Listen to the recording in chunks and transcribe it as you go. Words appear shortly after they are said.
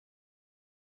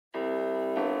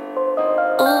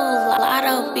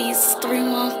Beats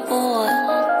 314.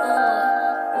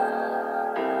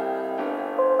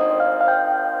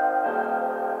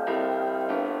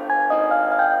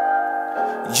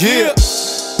 Yeah,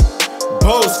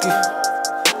 Boski.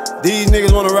 These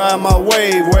niggas wanna ride my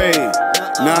wave.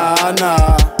 Nah.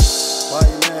 Why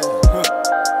you mad?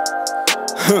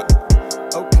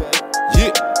 Okay.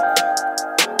 Yeah.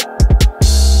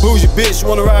 Bougie bitch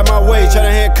wanna ride my way,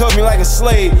 tryna handcuff me like a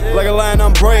slave, like a lion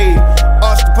I'm brave.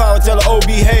 Arch the power, tell her oh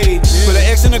behave. Put an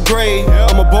X in the grave.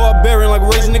 I'm a barbarian like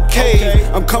raising the cave.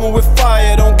 I'm coming with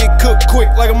fire, don't get cooked quick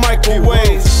like a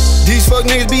microwave. These fuck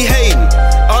niggas be hating.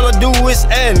 All I do is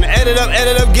add it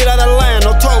up, get out of line.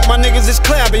 Don't talk, my niggas is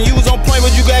clapping. You was on point,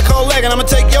 but you got caught lagging. I'ma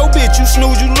take your bitch, you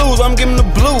snooze, you lose. I'm giving the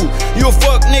blue. You a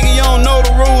fuck nigga, you don't know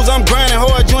the rules. I'm grinding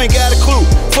hard, you ain't got a clue.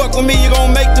 Fuck with me, you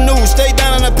gon' make the news. Stay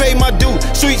down and I pay my due.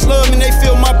 Streets love me, they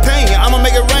feel my pain. I'ma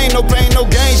make it rain, no pain, no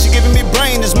gain. She giving me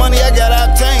brain, this money I got I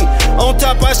obtain. On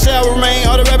top I shall remain.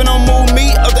 All the rapping don't move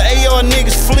me. Of the AR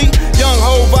niggas flee. Young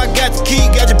hove, I got the key.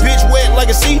 Got your bitch wet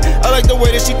like a sea. I like the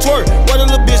way that she twerk. Why the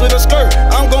little bitch with her skirt?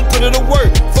 I'm gon' put her to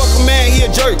work. Fuck a man, he a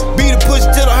jerk. Beat a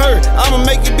pussy to the hurt. I'ma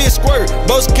make your bitch squirt.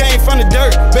 Boski came from the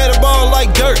dirt. Better ball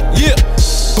like dirt. Yeah.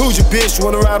 Bougie bitch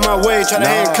wanna ride my way, tryna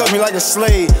handcuff me like a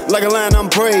slave, like a lion I'm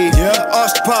brave.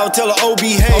 Arch the power, tell her oh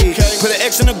behave. Put an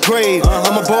X in the grave.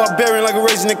 I'm a barbarian like a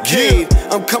raising a cave.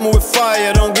 I'm coming with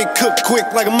fire, don't get cooked quick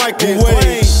like a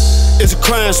microwave. It's a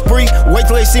crime spree, wait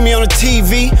till they see me on the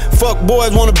TV. Fuck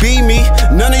boys wanna be me,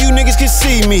 none of you niggas can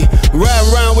see me. Ride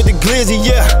around with the glizzy,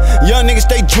 yeah. Young niggas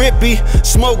stay drippy,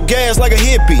 smoke gas like a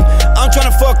hippie. I'm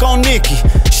tryna fuck on Nikki,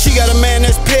 she got a man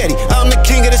that's petty. I'm the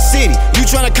king of the city, you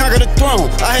tryna conquer the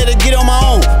throne. I had to get on my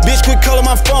own, bitch quit calling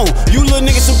my phone. You little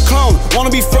niggas some clone,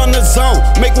 wanna be from the zone.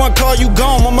 Make one call, you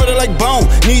gone, my murder like bone.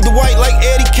 Need the white like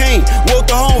Eddie Kane, woke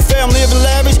the home fam, living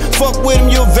lavish. Fuck with him,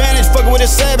 you advantage, fuckin' with a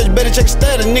savage. Better check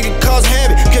status, nigga cause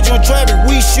habit. Catch you in traffic,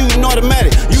 we shooting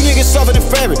automatic. You niggas softer than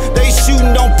fabric, they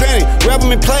shooting, don't panic. Wrap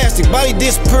them in plastic, body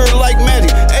disappear like magic.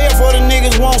 AF for the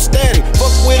niggas want static.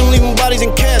 Fuck with them, leaving bodies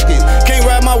in caskets. Can't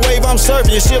ride my wave, I'm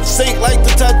surfing. Your ship sink like the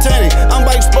Titanic. I'm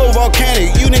about to explode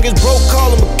volcanic. You niggas broke,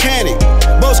 call a mechanic.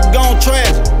 Boski gon' trash.